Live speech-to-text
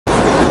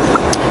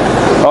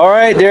All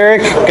right,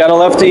 Derek, got a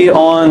lefty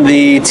on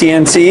the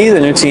TNT, the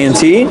new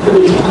TNT.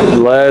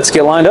 Let's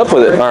get lined up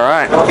with it. All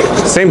right,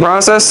 same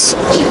process.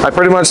 I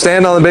pretty much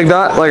stand on the big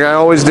dot like I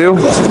always do.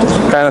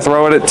 Kind of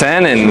throw it at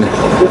 10 and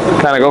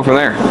kind of go from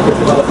there.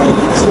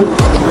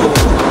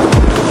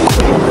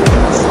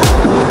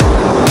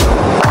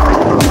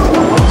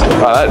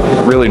 Wow,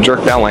 that really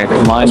jerked down lane.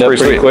 Lined up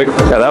pretty quick.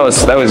 Yeah, that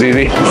was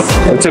easy.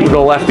 A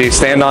typical lefty,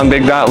 stand on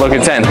big dot, look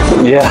at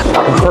 10. Yeah.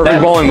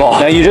 Perfect bowling ball.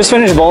 Now you just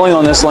finished bowling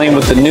on this lane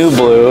with the new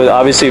blue.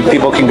 Obviously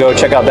people can go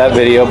check out that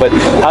video, but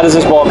how does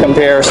this ball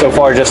compare so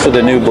far just to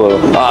the new blue?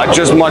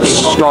 Just much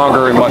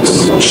stronger and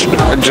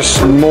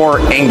just more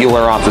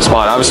angular off the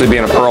spot. Obviously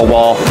being a pearl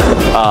ball,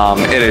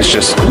 it is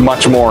just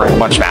much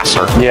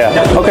faster.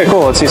 Yeah. Okay,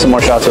 cool. Let's see some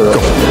more shots of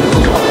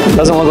it.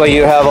 Doesn't look like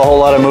you have a whole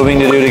lot of moving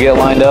to do to get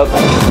lined up.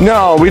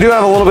 No, we do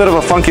have a little bit of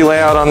a funky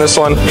layout on this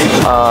one.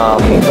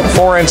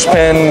 4-inch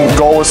pin.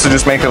 Goal was to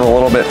just make it a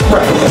little bit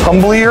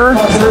tumblier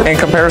in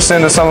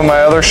comparison to some of my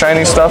other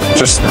shiny stuff,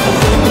 just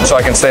so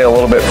I can stay a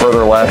little bit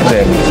further left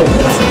and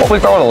hopefully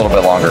throw it a little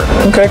bit longer.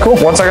 Okay, cool.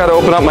 Once I got to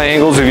open up my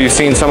angles, if you've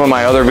seen some of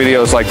my other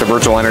videos like the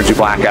virtual energy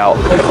blackout,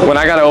 when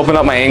I got to open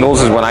up my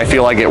angles is when I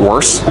feel I get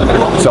worse.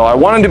 So I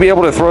wanted to be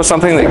able to throw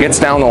something that gets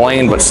down the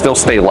lane but still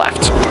stay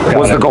left.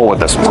 Was the goal with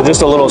this one. So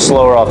just a little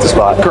slower off the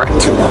spot.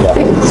 Correct.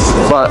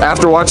 Yeah. But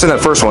after watching that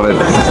first one, it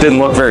didn't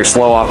look very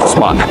slow off the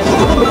spot.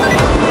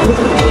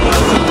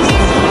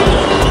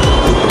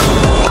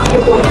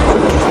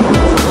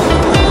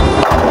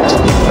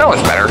 That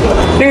was better.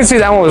 You can see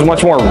that one was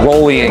much more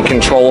rolly and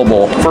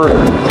controllable. For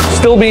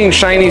still being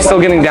shiny, still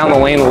getting down the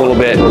lane a little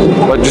bit,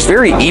 but just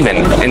very even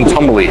and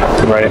tumbly.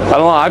 Right. I don't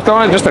know, I've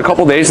thrown it just a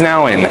couple days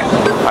now and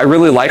I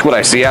really like what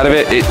I see out of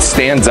it. It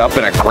stands up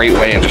in a great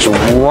way and just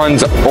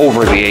runs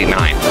over the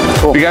 8.9.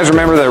 Cool. If you guys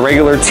remember the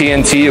regular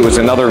TNT, it was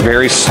another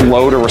very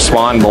slow to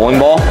respond bowling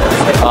ball.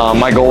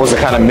 My goal was to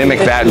kind of mimic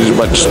that,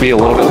 but just be a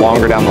little bit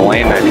longer down the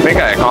lane. I think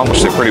I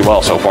accomplished it pretty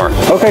well so far.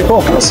 Okay, cool.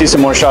 Let's see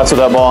some more shots of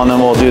that ball and then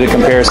we'll do the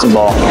comparison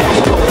ball.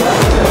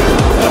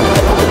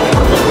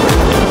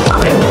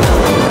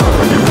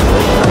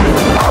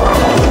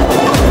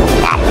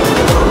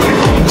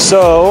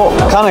 So,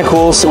 kind of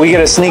cool. So we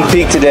get a sneak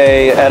peek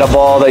today at a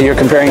ball that you're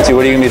comparing to.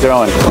 What are you going to be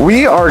throwing?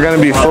 We are going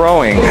to be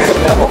throwing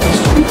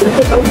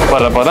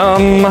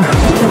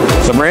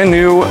the brand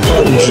new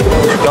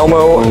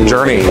Domo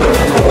Journey.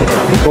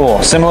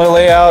 Cool. Similar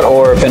layout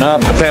or pin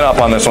up? Pin up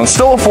on this one.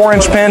 Still a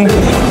 4-inch pin.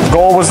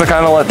 Goal was to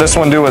kind of let this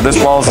one do what this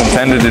ball is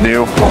intended to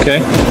do.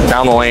 Okay.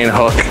 Down the lane,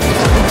 hook.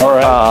 All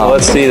right.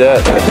 Let's see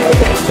that.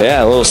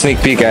 Yeah, a little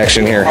sneak peek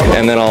action here,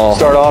 and then I'll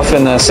start off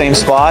in the same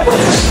spot.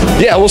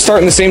 Yeah, we'll start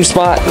in the same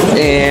spot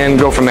and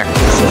go from there.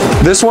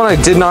 This one, I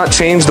did not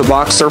change the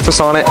box surface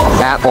on it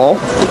at all.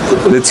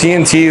 The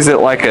TNT is at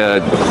like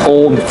a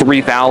old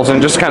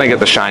 3000, just kind of get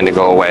the shine to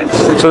go away.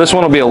 So this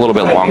one will be a little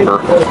bit longer.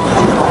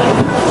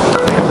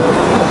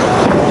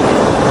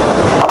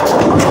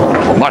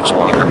 Much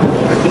longer.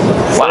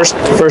 Wow.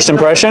 First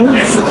impression?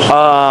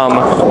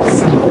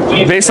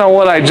 Based on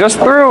what I just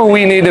threw,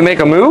 we need to make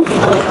a move.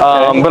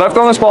 But I've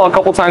thrown this ball a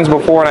couple times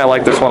before, and I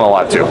like this one a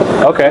lot too.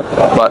 Okay.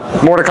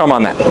 But more to come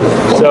on that.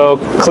 So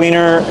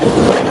cleaner,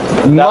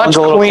 much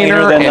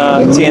cleaner than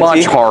and TNT?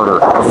 much harder.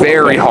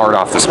 Very hard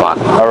off the spot.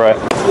 All right.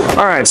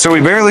 All right, so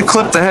we barely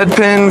clipped the head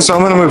pin, so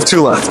I'm going to move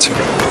 2 left.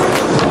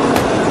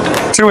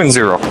 2 and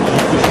 0.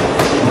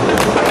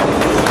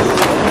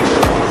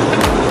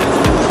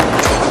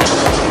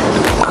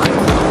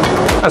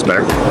 That's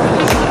better.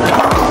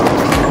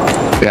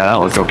 Yeah, that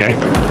looked okay.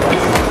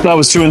 That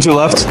was 2 and 2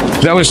 left?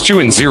 That was 2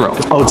 and 0.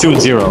 Oh, 2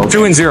 and 0.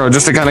 2 and 0,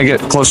 just to kind of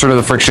get closer to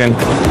the friction.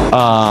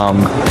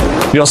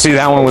 You'll see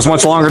that one was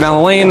much longer down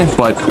the lane,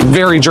 but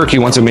very jerky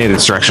once it made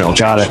its directional.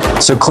 Got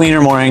it. So cleaner,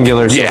 more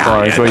angular so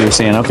far is what you're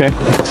saying. Okay.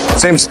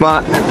 Same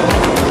spot.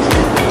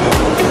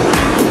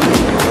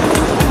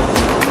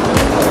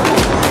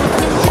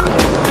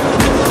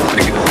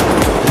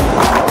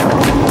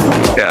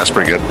 Yeah, that's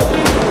pretty good.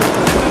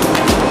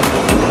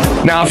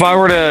 Now, if I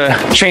were to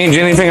change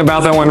anything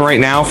about that one right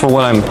now for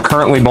what I'm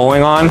currently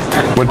bowling on,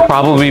 would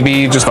probably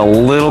be just a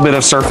little bit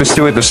of surface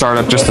to it to start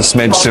up just a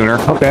smidge sooner.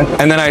 Okay.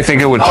 And then I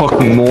think it would hook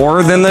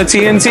more than the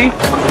TNT.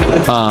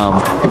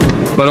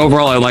 But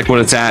overall, I like what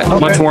it's at. Okay.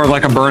 Much more of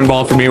like a burn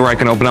ball for me where I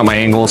can open up my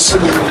angles.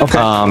 Okay.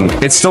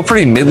 It's still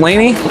pretty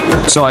mid-laney,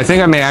 so I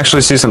think I may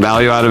actually see some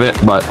value out of it.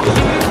 But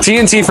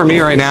TNT for me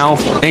right now,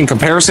 in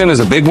comparison, is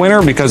a big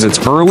winner because it's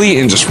early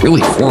and just really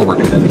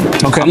forward.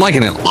 Okay. I'm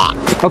liking it a lot.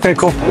 Okay,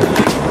 cool.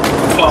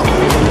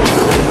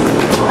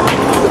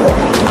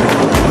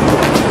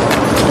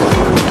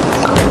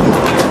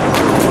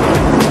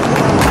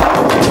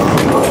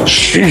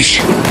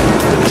 Sheesh.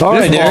 All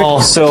right, Derek.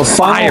 ball, So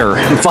fire.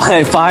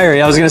 Fire.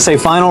 Yeah, I was going to say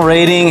final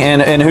rating,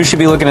 and who should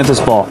be looking at this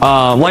ball?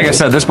 Like I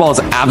said, this ball is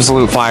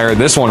absolute fire.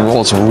 This one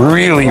rolls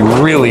really,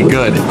 really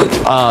good.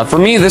 For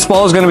me, this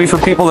ball is going to be for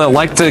people that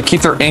like to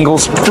keep their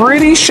angles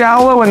pretty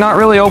shallow and not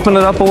really open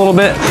it up a little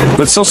bit,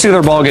 but still see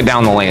their ball get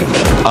down the lane.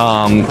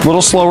 A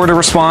little slower to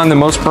respond than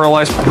most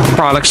pearlized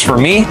products for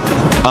me,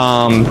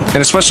 and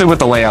especially with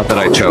the layout that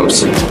I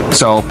chose.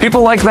 So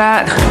people like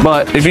that,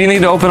 but if you need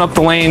to open up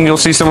the lane, you'll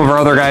see some of our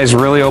other guys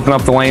really open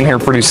up the lane here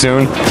pretty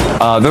soon.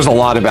 There's a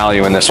lot of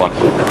value in this one.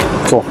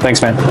 Cool.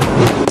 Thanks, man.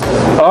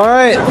 All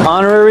right,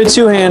 honorary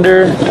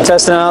two-hander,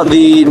 testing out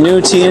the new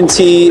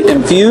TNT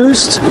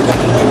Infused.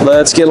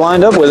 Let's get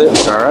lined up with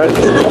it. All right.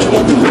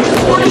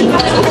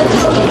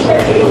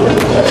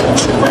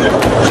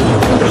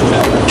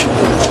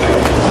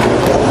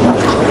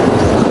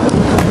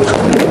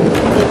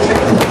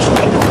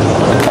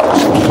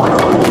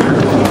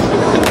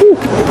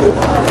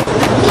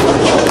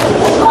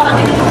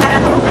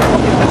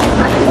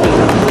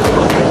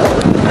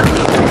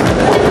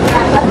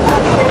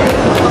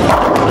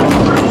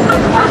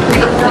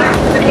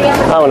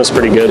 That one is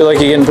pretty good. Feel like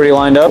you're getting pretty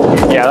lined up?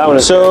 Yeah, that one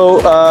is. So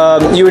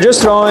you were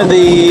just throwing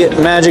the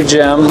magic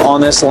gem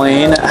on this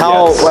lane.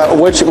 How?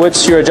 Yes.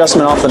 What's your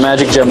adjustment off the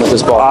magic gem with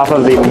this ball? Off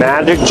of the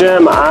magic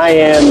gem, I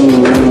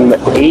am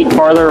 8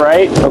 farther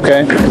right.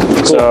 Okay.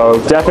 Cool.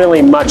 So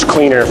definitely much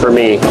cleaner for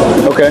me.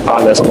 Okay.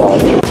 On this ball.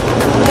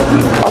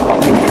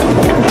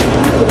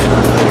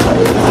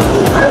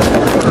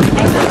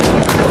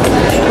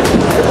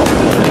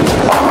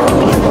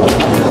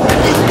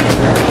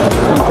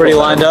 Pretty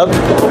lined up?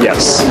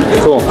 Yes.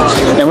 Cool.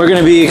 And we're going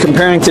to be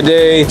comparing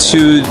today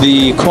to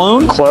the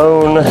clone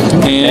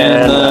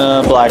and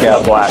the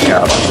blackout.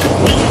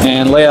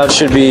 And layout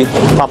should be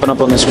popping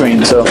up on the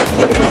screen. So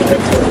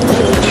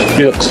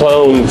do the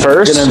clone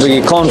first. Going to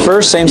be clone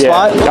first, same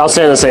spot? I'll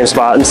stay in the same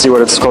spot and see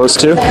what it's close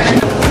to.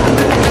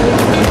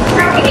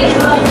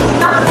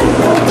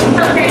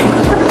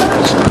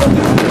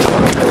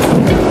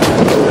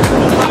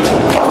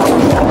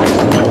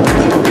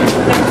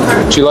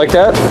 Did you like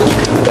that?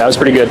 That was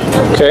pretty good.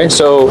 Okay,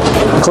 so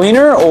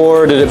cleaner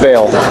or did it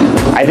bail?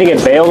 I think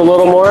it bailed a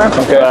little more,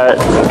 but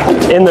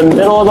in the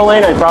middle of the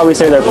lane, I'd probably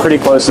say they're pretty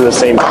close to the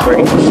same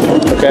string.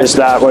 Okay. Just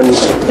that when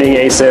being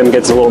ASIM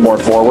gets a little more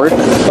forward.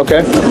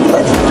 Okay.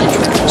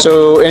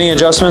 So any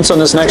adjustments on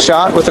this next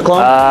shot with the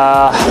clone?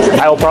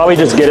 I will probably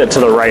just get it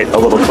to the right a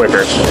little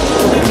quicker.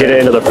 Get it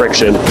into the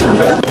friction.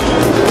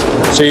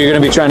 So you're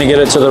going to be trying to get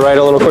it to the right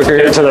a little quicker?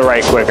 Get it to the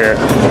right quicker.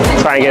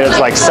 Try and get it to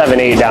like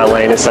 7-8 down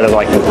lane instead of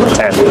like 10.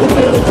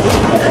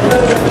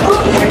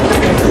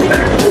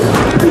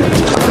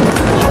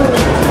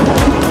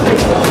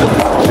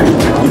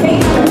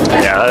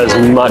 Yeah, that is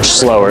much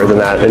slower than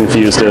that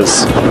Infused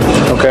is.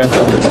 Okay.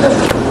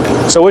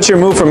 So what's your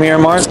move from here,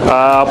 Mark?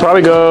 I'll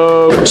probably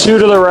go 2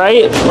 to the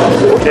right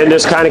and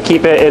just kind of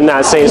keep it in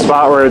that same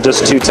spot where it's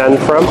just 210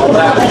 from.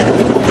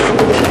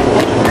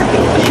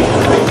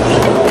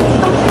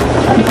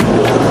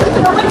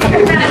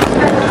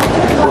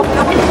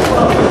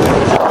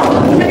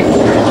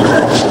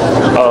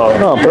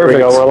 Oh, perfect. There we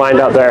go. We're lined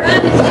up there.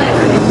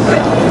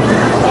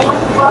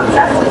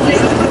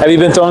 Have you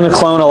been throwing the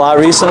clone a lot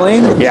recently?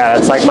 Yeah,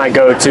 it's like my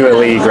go-to at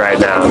league right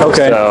now.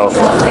 Okay. So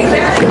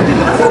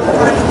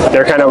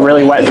they're kind of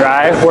really wet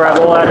dry where I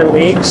bowl at in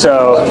league,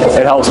 so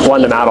it helps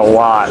blend them out a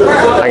lot.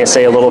 I can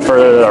stay a little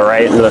further to the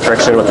right into the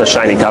friction with the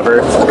shiny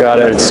cover. Got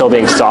it. But it's still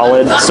being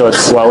solid, so it's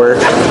slower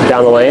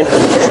down the lane.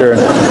 Sure.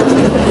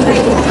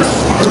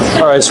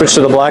 All right, switch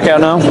to the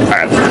blackout now. All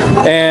right.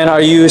 And are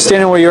you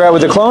standing where you're at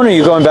with the clone, or are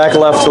you going back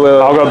left to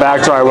I'll go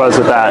back to where I was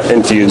with that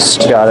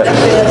Infused. Got it.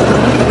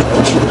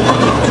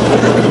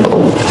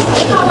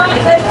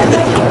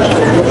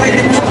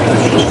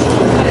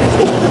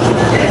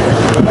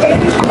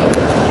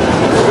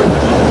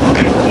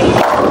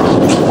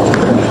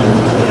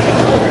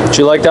 Did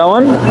you like that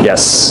one?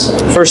 Yes.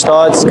 First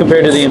thoughts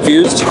compared to the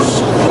Infused?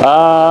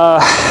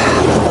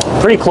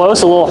 Pretty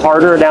close, a little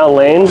harder down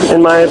lane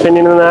in my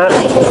opinion than that.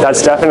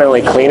 That's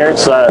definitely cleaner,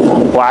 so that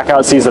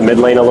blackout sees the mid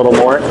lane a little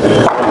more.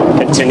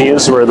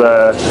 Continues where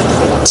the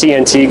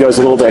TNT goes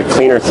a little bit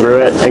cleaner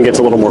through it and gets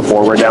a little more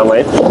forward down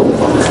lane.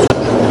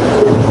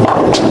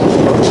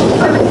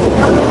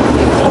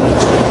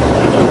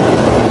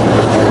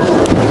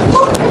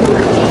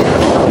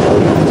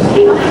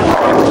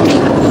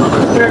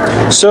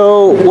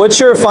 So what's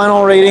your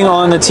final rating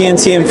on the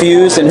TNT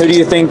Infused, and who do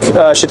you think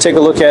should take a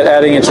look at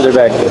adding it to their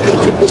bag?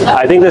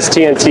 I think this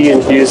TNT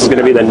Infused is going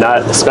to be the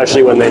nut,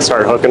 especially when they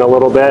start hooking a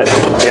little bit.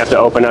 You have to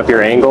open up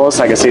your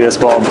angles. I can see this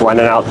ball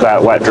blending out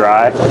that wet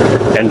dry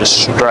and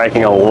just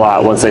striking a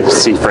lot once they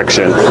see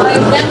friction.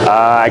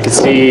 I could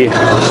see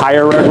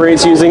higher rev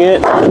rates using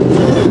it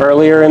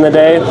earlier in the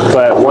day,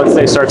 but once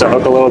they start to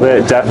hook a little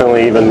bit,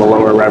 definitely even the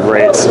lower rev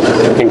rates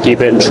can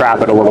keep it and trap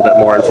it a little bit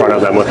more in front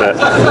of them with it.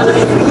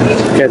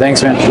 Okay,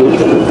 thanks, man.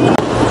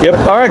 Yep.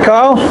 All right,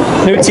 Kyle.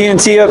 New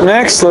TNT up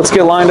next. Let's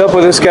get lined up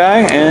with this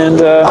guy and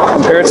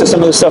compare it to some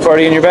of the stuff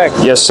already in your bag.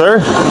 Yes,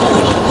 sir.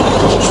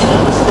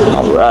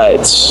 All right.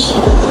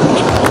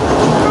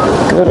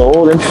 Good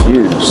old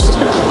infused.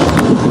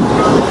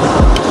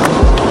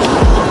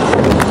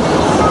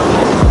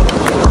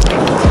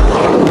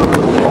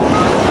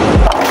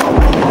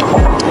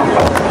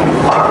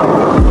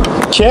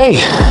 Okay,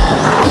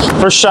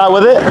 first shot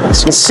with it.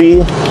 As you can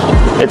see,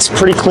 it's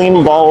pretty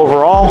clean ball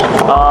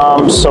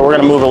overall. So we're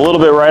gonna move a little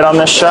bit right on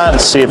this shot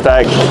and see if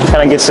that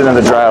kind of gets it in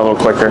the dry a little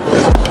quicker.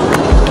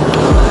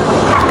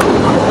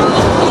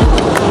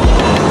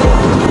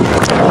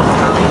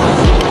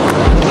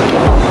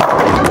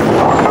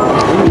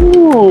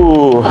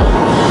 Ooh,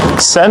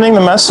 sending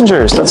the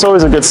messengers. That's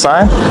always a good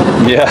sign.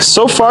 Yeah.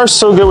 So far,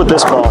 so good with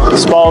this ball.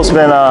 This ball's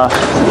been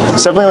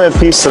it's definitely a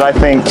piece that I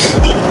think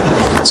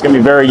it's going to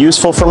be very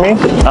useful for me.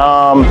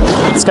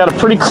 It's got a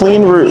pretty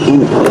clean through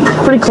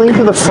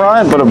the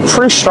front, but a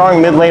pretty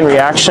strong mid-lane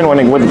reaction when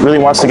it really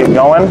wants to get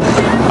going.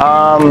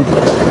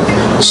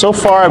 So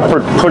far, I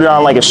put it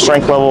on like a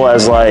strength level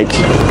as like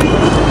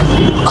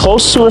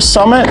close to a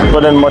summit,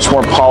 but in a much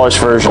more polished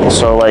version.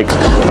 So like,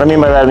 what I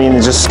mean by that, I mean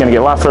it's just going to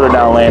get a lot further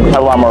down lane,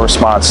 have a lot more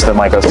response than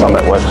like a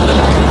summit would.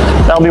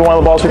 That'll be one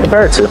of the balls we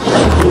compare it to.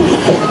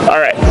 All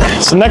right,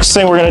 so next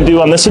thing we're going to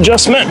do on this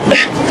adjustment,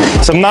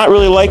 so I'm not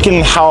really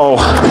liking how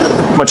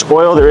much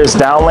oil there is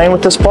down lane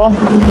with this ball.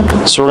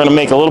 So we're going to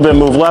make a little bit of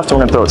move left, and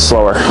we're going to throw it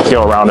slower,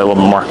 go around it a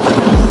little bit more.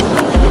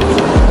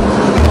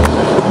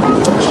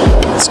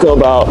 Let's go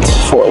about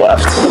 4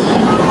 left.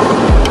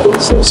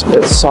 So it's a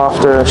bit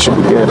softer, should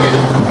be good.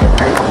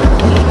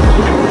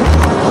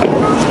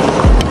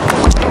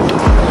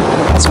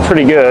 That's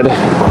pretty good.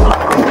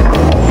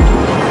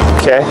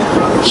 Okay.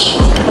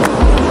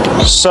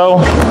 So,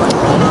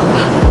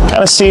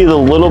 kind of see the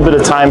little bit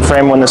of time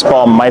frame when this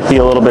ball might be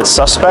a little bit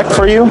suspect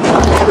for you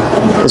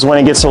is when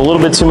it gets a little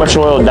bit too much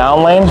oil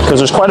down lane, because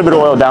there's quite a bit of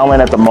oil down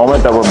lane at the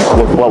moment that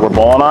we're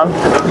bowling on.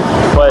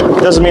 But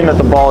it doesn't mean that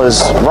the ball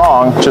is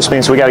wrong, it just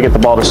means we got to get the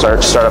ball to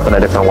start up in a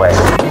different way.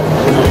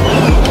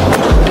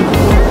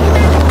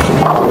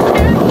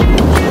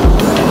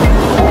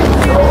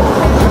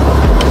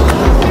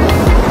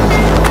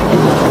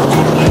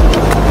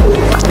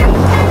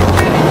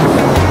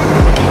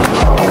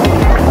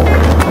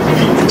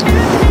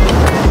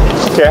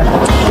 Okay,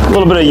 a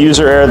little bit of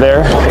user error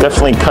there.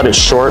 Definitely cut it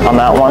short on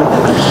that one.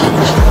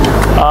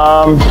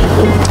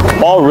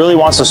 Ball really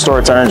wants to store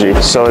its energy,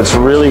 so it's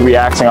really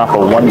reacting off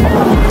of one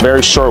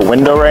very short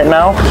window right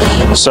now.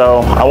 So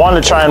I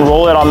wanted to try and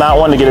roll it on that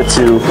one to get it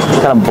to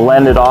kind of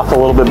blend it off a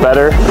little bit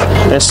better.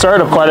 And it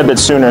started up quite a bit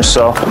sooner,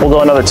 so we'll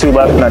go another 2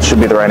 left, and that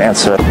should be the right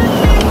answer.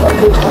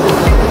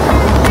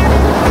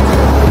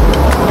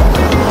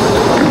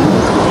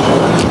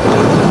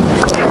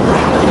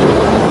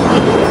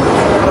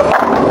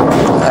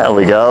 There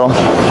we go.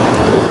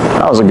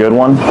 That was a good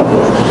one.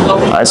 All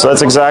right, so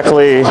that's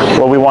exactly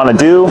what we want to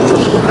do.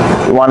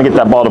 We want to get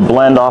that ball to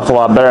blend off a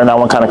lot better, and that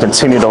one kind of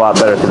continued a lot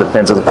better to the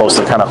pins, as opposed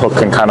to kind of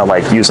hook and kind of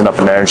like using up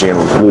an energy and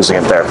losing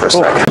it there for a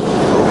second.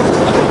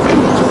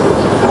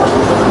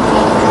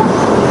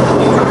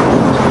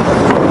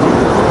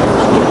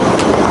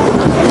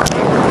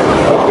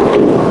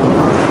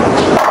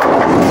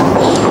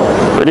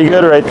 Pretty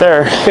good right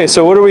there. Okay,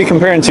 so what are we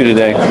comparing to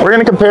today? We're going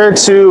to compare it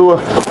to a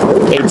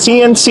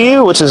TNT,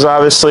 which is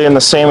obviously in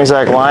the same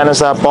exact line as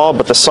that ball,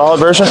 but the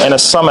solid version, and a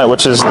Summit,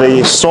 which is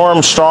the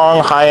Storm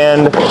Strong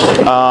high-end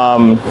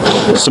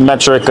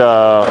symmetric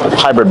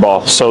hybrid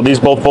ball. So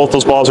both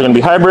those balls are going to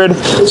be hybrid,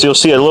 so you'll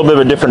see a little bit of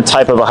a different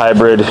type of a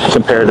hybrid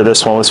compared to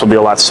this one. This will be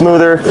a lot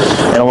smoother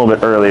and a little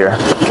bit earlier.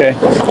 Okay,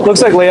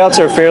 looks like layouts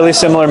are fairly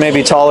similar,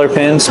 maybe taller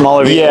pin,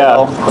 smaller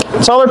VL.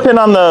 Yeah, taller pin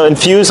on the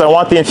Infused. I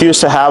want the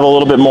Infused to have a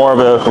little bit more of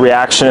a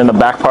reaction in the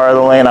back part of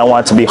the lane. I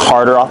want it to be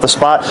harder off the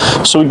spot,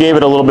 so we gave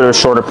it a little bit of a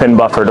shorter pin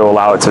buffer to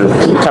allow it to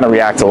kind of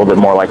react a little bit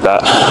more like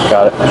that.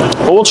 Got it.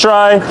 But we'll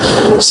try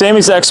same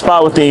exact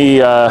spot with the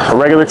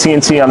regular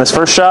TNT on this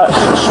first shot.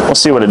 We'll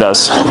see what it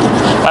does.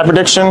 My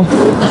prediction,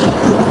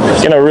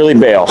 gonna really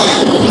bail,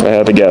 if I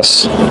had to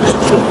guess.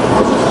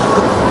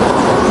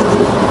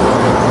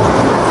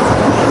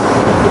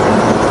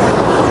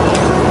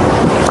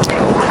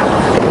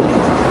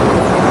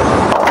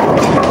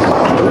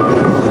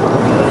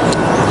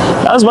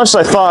 Not as much as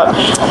I thought,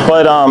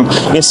 but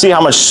you can see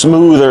how much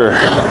smoother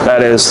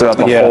that is throughout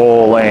the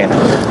whole lane.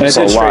 And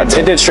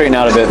it did straighten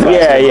out a bit.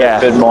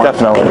 Yeah,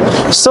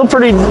 definitely. Still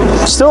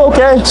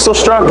okay, still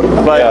struck,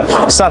 but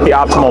it's not the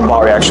optimal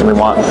ball reaction we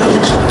want.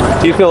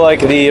 Do you feel like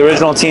the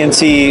original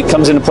TNT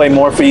comes into play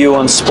more for you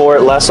on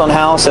sport, less on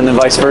house, and then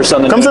vice versa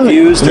on the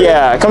Infused?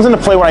 Yeah, it comes into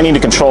play when I need to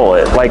control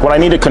it. Like when I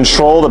need to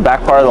control the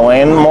back part of the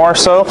lane more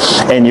so,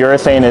 and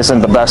urethane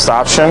isn't the best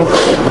option.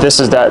 That's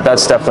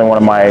definitely one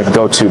of my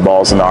go-to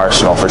balls in the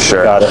arsenal for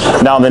sure. Got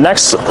it. Now the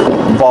next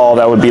ball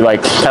that would be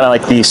like kind of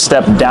like the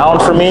step down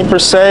for me per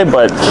se,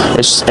 but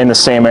it's in the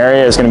same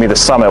area, is going to be the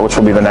Summit, which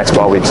will be the next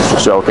ball we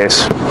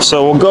showcase.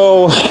 So we'll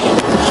go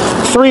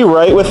 3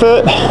 right with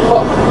it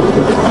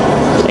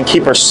and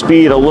keep our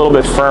speed a little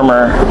bit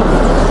firmer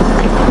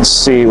and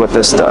see what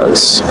this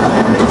does.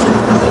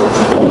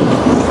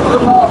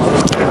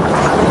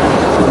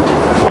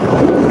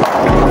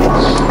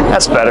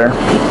 That's better.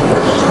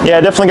 Yeah,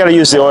 I definitely got to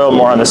use the oil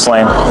more on this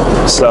lane.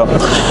 So,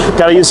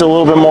 got to use a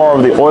little bit more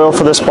of the oil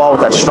for this ball with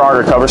that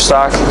stronger cover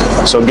stock.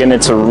 So getting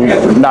it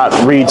to not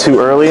read too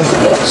early.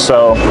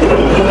 So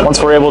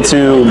once we're able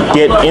to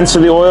get into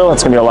the oil,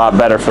 it's going to be a lot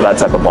better for that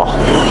type of ball.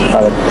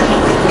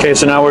 Okay,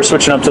 so now we're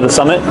switching up to the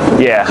Summit.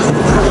 Yeah.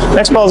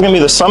 Next ball is going to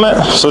be the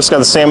Summit. So it's got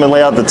the same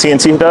layout the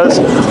TNT does.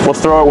 We'll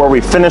throw it where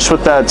we finish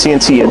with that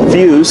TNT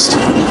Infused,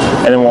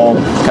 and then we'll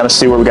kind of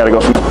see where we got to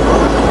go from there.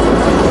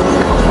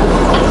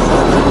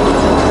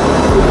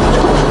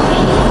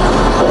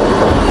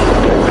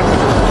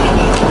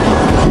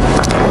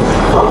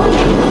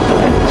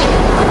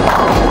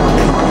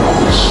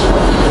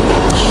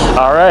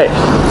 All right.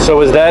 So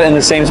was that in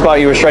the same spot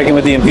you were striking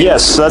with the Infused?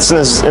 Yes, so that's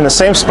in the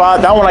same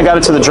spot. That one I got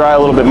it to the dry a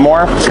little bit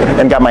more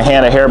and got my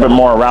hand a hair bit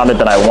more around it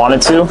than I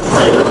wanted to.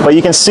 But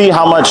you can see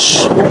how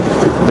much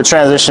the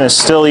transition is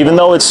still, even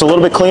though it's a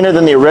little bit cleaner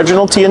than the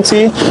original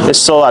TNT, it's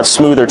still a lot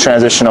smoother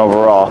transition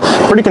overall.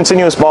 Pretty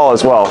continuous ball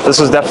as well. This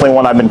is definitely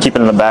one I've been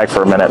keeping in the bag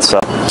for a minute. So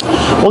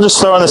we'll just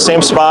throw in the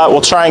same spot.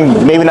 We'll try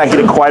and maybe not get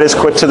it quite as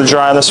quick to the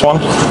dry on this one.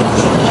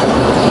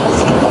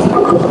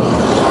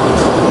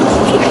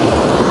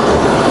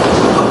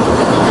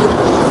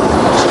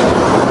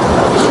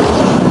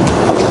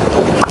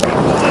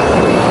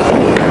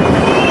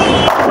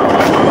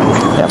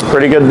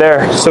 Pretty good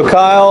there. So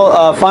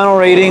Kyle, final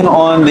rating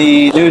on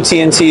the new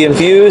TNT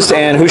Infused,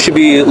 and who should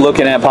be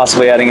looking at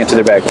possibly adding it to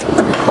their bag?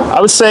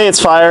 I would say it's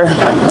fire.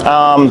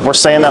 We're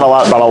saying that a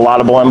lot about a lot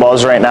of bowling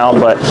balls right now,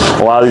 but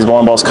a lot of these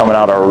bowling balls coming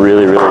out are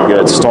really, really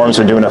good. Storms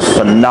are doing a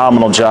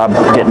phenomenal job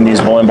getting these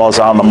bowling balls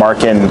out on the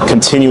market and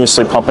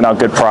continuously pumping out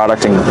good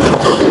product, and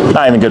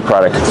not even good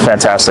product,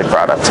 fantastic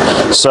product.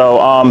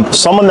 So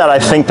someone that I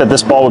think that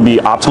this ball would be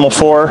optimal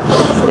for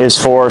is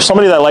for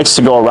somebody that likes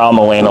to go around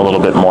the lane a little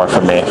bit more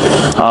for me.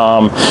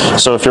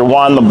 So if you're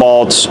wanting the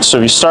ball, so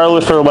if you start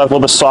with a little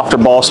bit softer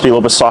ball speed, a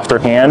little bit softer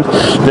hand,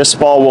 this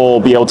ball will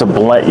be able to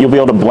blend, you'll be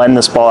able to blend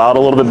this ball out a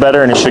little bit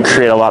better, and it should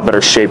create a lot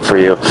better shape for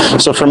you.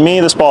 So for me,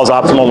 this ball is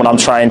optimal when I'm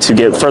trying to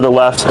get further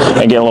left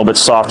and get a little bit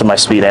soft in my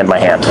speed and my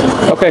hand.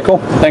 Okay, cool.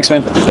 Thanks,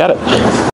 man. Got it.